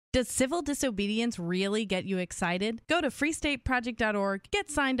Does civil disobedience really get you excited? Go to freestateproject.org, get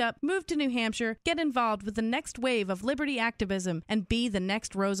signed up, move to New Hampshire, get involved with the next wave of liberty activism, and be the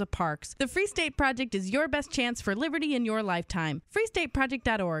next Rosa Parks. The Free State Project is your best chance for liberty in your lifetime.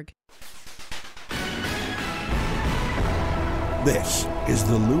 freestateproject.org. This is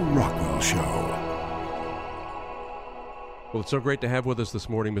the Lou Rockwell Show. Well, it's so great to have with us this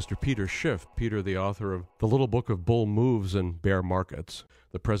morning Mr. Peter Schiff. Peter, the author of The Little Book of Bull Moves and Bear Markets,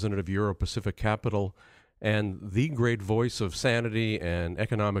 the president of Euro Pacific Capital, and the great voice of sanity and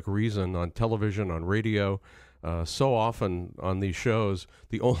economic reason on television, on radio. So often on these shows,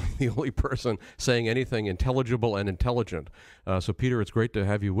 the only person saying anything intelligible and intelligent. So, Peter, it's great to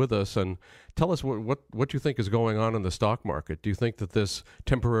have you with us. And tell us what you think is going on in the stock market. Do you think that is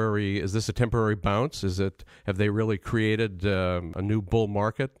this a temporary bounce? Have they really created a new bull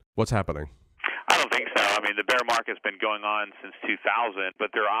market? What's happening? I don't think so. I mean, the bear market's been going on since 2000,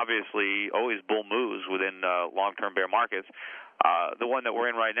 but there are obviously always bull moves within long-term bear markets. The one that we're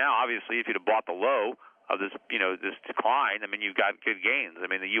in right now, obviously, if you'd have bought the low of this, this decline, I mean, you've got good gains. I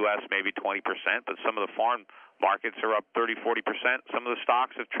mean, the U.S. maybe 20%, but some of the foreign markets are up 30, 40%. Some of the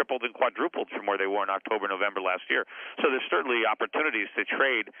stocks have tripled and quadrupled from where they were in October, November last year. So there's certainly opportunities to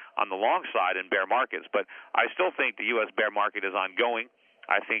trade on the long side in bear markets, but I still think the U.S. bear market is ongoing.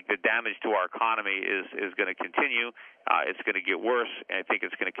 I think the damage to our economy is going to continue. It's going to get worse, and I think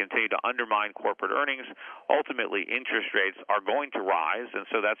it's going to continue to undermine corporate earnings. Ultimately, interest rates are going to rise, and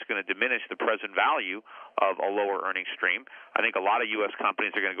so that's going to diminish the present value of a lower earning stream. I think a lot of U.S.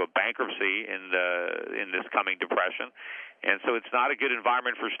 companies are going to go bankruptcy in this coming depression, and so it's not a good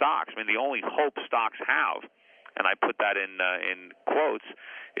environment for stocks. I mean, the only hope stocks have, and I put that in quotes,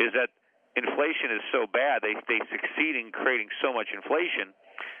 is that inflation is so bad, they succeed in creating so much inflation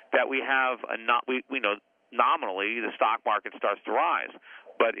that we have nominally the stock market starts to rise.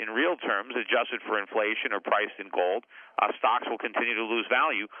 But in real terms, adjusted for inflation or priced in gold, stocks will continue to lose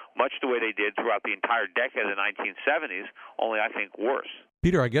value, much the way they did throughout the entire decade of the 1970s, only I think worse.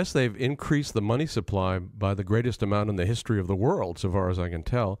 Peter, I guess they've increased the money supply by the greatest amount in the history of the world, so far as I can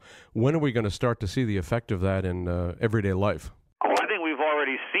tell. When are we going to start to see the effect of that in everyday life? Well, I think we've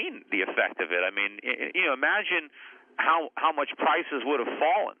already seen the effect of it. I mean, imagine how much prices would have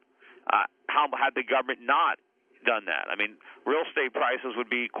fallen had the government not done that. I mean, real estate prices would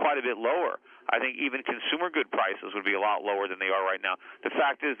be quite a bit lower. I think even consumer good prices would be a lot lower than they are right now. The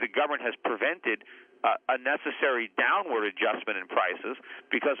fact is the government has prevented a necessary downward adjustment in prices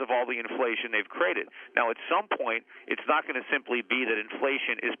because of all the inflation they've created. Now, at some point, it's not going to simply be that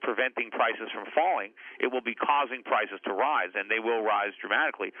inflation is preventing prices from falling. It will be causing prices to rise, and they will rise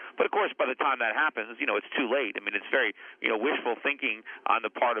dramatically. But, of course, by the time that happens, it's too late. I mean, it's very, wishful thinking on the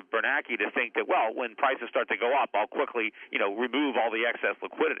part of Bernanke to think that, well, when prices start to go up, I'll quickly, remove all the excess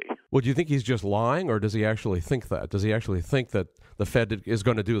liquidity. Well, do you think he's just lying, or does he actually think that? Does he actually think that the Fed is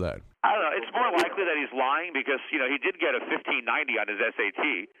going to do that? I don't know. It's more likely that he's lying because, he did get a 1590 on his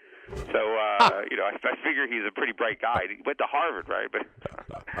SAT. So, I figure he's a pretty bright guy. He went to Harvard, right? But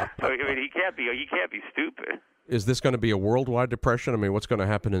so, I mean, he can't be stupid. Is this going to be a worldwide depression? I mean, what's going to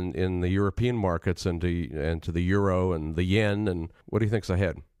happen in the European markets and to the euro and the yen? And what do you think's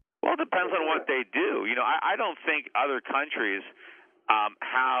ahead? Well, it depends on what they do. I don't think other countries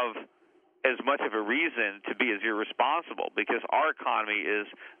have as much of a reason to be as irresponsible because our economy is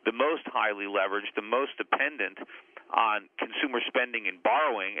the most highly leveraged, the most dependent on consumer spending and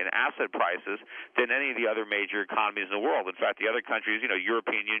borrowing and asset prices than any of the other major economies in the world. In fact, the other countries,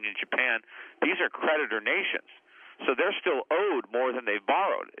 European Union, Japan, these are creditor nations. So they're still owed more than they've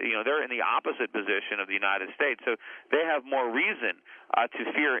borrowed. They're in the opposite position of the United States. So they have more reason to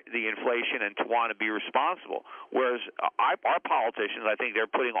fear the inflation and to want to be responsible. Whereas our politicians, I think they're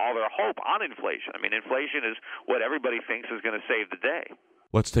putting all their hope on inflation. I mean, inflation is what everybody thinks is going to save the day.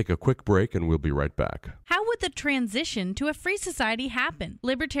 Let's take a quick break and we'll be right back. How would the transition to a free society happen?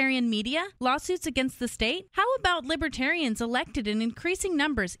 Libertarian media? Lawsuits against the state? How about libertarians elected in increasing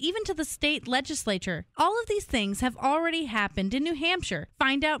numbers, even to the state legislature? All of these things have already happened in New Hampshire.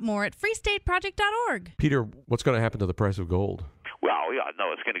 Find out more at freestateproject.org. Peter, what's going to happen to the price of gold? Well,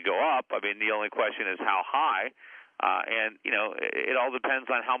 no, it's going to go up. I mean, the only question is how high. And, it all depends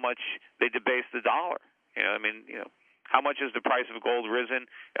on how much they debase the dollar. How much has the price of gold risen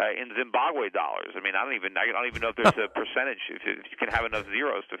in Zimbabwe dollars? I mean, I don't even know if there's a percentage if you can have enough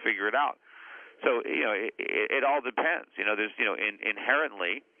zeros to figure it out. So it all depends. There's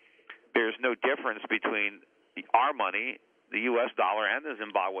inherently there's no difference between our money, the U.S. dollar, and the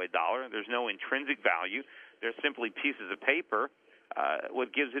Zimbabwe dollar. There's no intrinsic value. They're simply pieces of paper.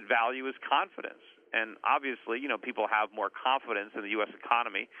 What gives it value is confidence. And obviously, people have more confidence in the U.S.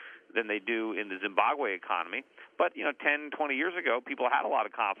 economy than they do in the Zimbabwe economy. But, 10, 20 years ago, people had a lot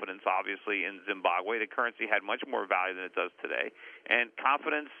of confidence, obviously, in Zimbabwe. The currency had much more value than it does today. And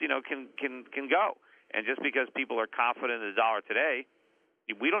confidence, can go. And just because people are confident in the dollar today,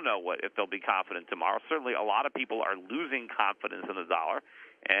 we don't know if they'll be confident tomorrow. Certainly, a lot of people are losing confidence in the dollar,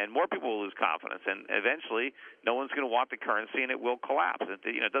 and more people will lose confidence. And eventually, no one's going to want the currency, and it will collapse.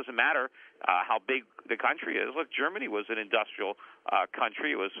 It doesn't matter how big the country is. Look, Germany was an industrial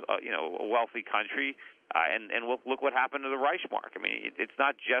country. It was a wealthy country, and look what happened to the Reichsmark. I mean, it's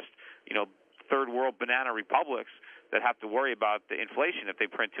not just third world banana republics that have to worry about the inflation if they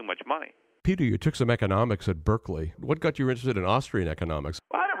print too much money. Peter, you took some economics at Berkeley. What got you interested in Austrian economics?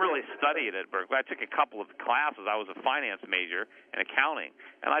 Well, I didn't really study it at Berkeley. I took a couple of classes. I was a finance major in accounting,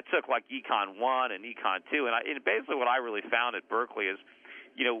 and I took like Econ 1 and Econ 2. And basically what I really found at Berkeley is,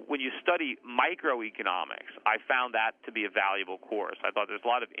 when you study microeconomics, I found that to be a valuable course. I thought there's a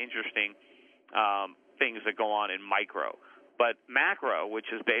lot of interesting things that go on in micro. But macro,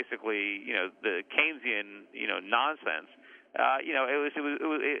 which is basically, the Keynesian, nonsense, I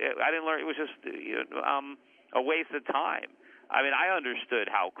didn't learn. It was just a waste of time. I mean, I understood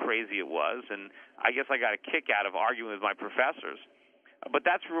how crazy it was, and I guess I got a kick out of arguing with my professors. But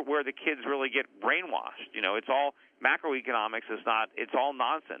that's where the kids really get brainwashed. It's all macroeconomics. It's all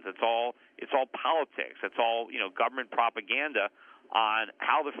nonsense. It's all politics. It's all government propaganda on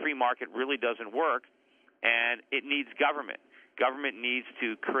how the free market really doesn't work, and it needs government. Government needs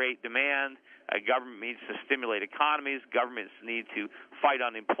to create demand. Government needs to stimulate economies. Governments need to fight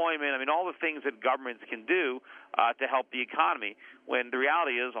unemployment. I mean, all the things that governments can do to help the economy. When the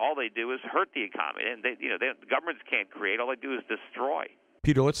reality is, all they do is hurt the economy, and governments can't create. All they do is destroy.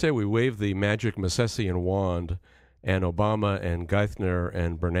 Peter, let's say we wave the magic Misesian wand, and Obama and Geithner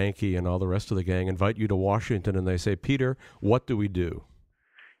and Bernanke and all the rest of the gang invite you to Washington, and they say, Peter, what do we do?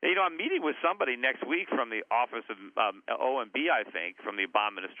 I'm meeting with somebody next week from the office of OMB, I think, from the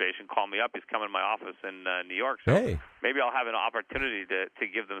Obama administration. Call me up. He's coming to my office in New York. So maybe I'll have an opportunity to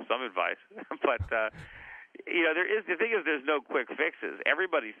give them some advice. But, the thing is there's no quick fixes.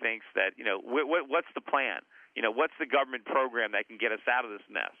 Everybody thinks that, what's the plan? What's the government program that can get us out of this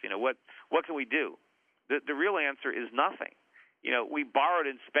mess? What can we do? The real answer is nothing. We borrowed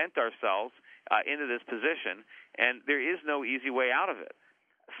and spent ourselves into this position, and there is no easy way out of it.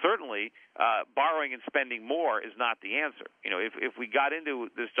 Certainly, borrowing and spending more is not the answer. If we got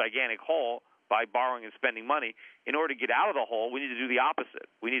into this gigantic hole by borrowing and spending money, in order to get out of the hole, we need to do the opposite.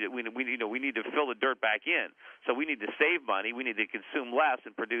 We need to fill the dirt back in. So we need to save money. We need to consume less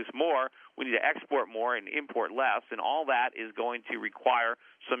and produce more. We need to export more and import less. And all that is going to require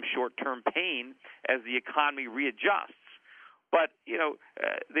some short-term pain as the economy readjusts. But,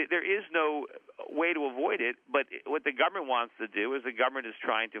 there is no way to avoid it. But what the government wants to do is the government is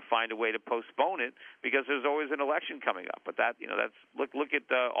trying to find a way to postpone it because there's always an election coming up. But that's look at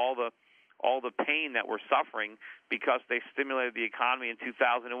all the pain that we're suffering because they stimulated the economy in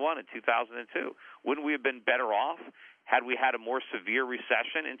 2001 and 2002. Wouldn't we have been better off had we had a more severe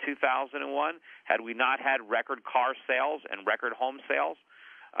recession in 2001? Had we not had record car sales and record home sales?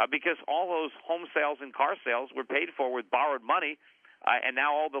 Because all those home sales and car sales were paid for with borrowed money, and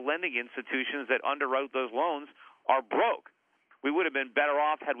now all the lending institutions that underwrote those loans are broke. We would have been better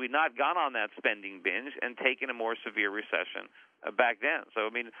off had we not gone on that spending binge and taken a more severe recession back then. So,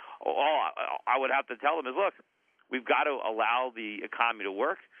 I mean, all I would have to tell them is, look, we've got to allow the economy to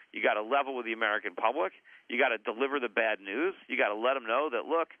work. You got to level with the American public. You got to deliver the bad news. You got to let them know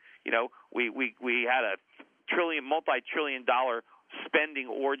that, look, we had a multi-trillion-dollar spending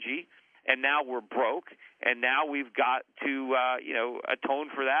orgy, and now we're broke, and now we've got to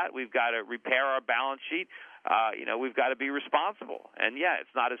atone for that. We've got to repair our balance sheet. We've got to be responsible. And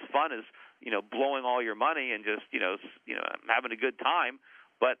it's not as fun as blowing all your money and just having a good time,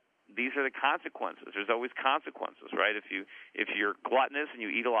 but these are the consequences. There's always consequences, right? If you're gluttonous and you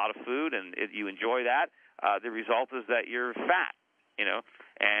eat a lot of food and you enjoy that, the result is that you're fat.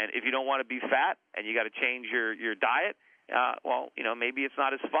 And if you don't want to be fat and you got to change your diet, maybe it's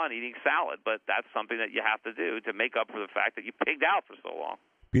not as fun eating salad, but that's something that you have to do to make up for the fact that you pigged out for so long.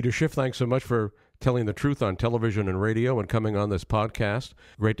 Peter Schiff, thanks so much for telling the truth on television and radio and coming on this podcast.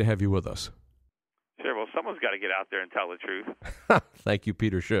 Great to have you with us. Sure. Well, someone's got to get out there and tell the truth. Thank you,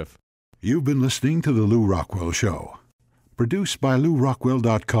 Peter Schiff. You've been listening to The Lou Rockwell Show. Produced by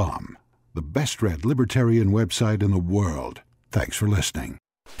LouRockwell.com, the best-read libertarian website in the world. Thanks for listening.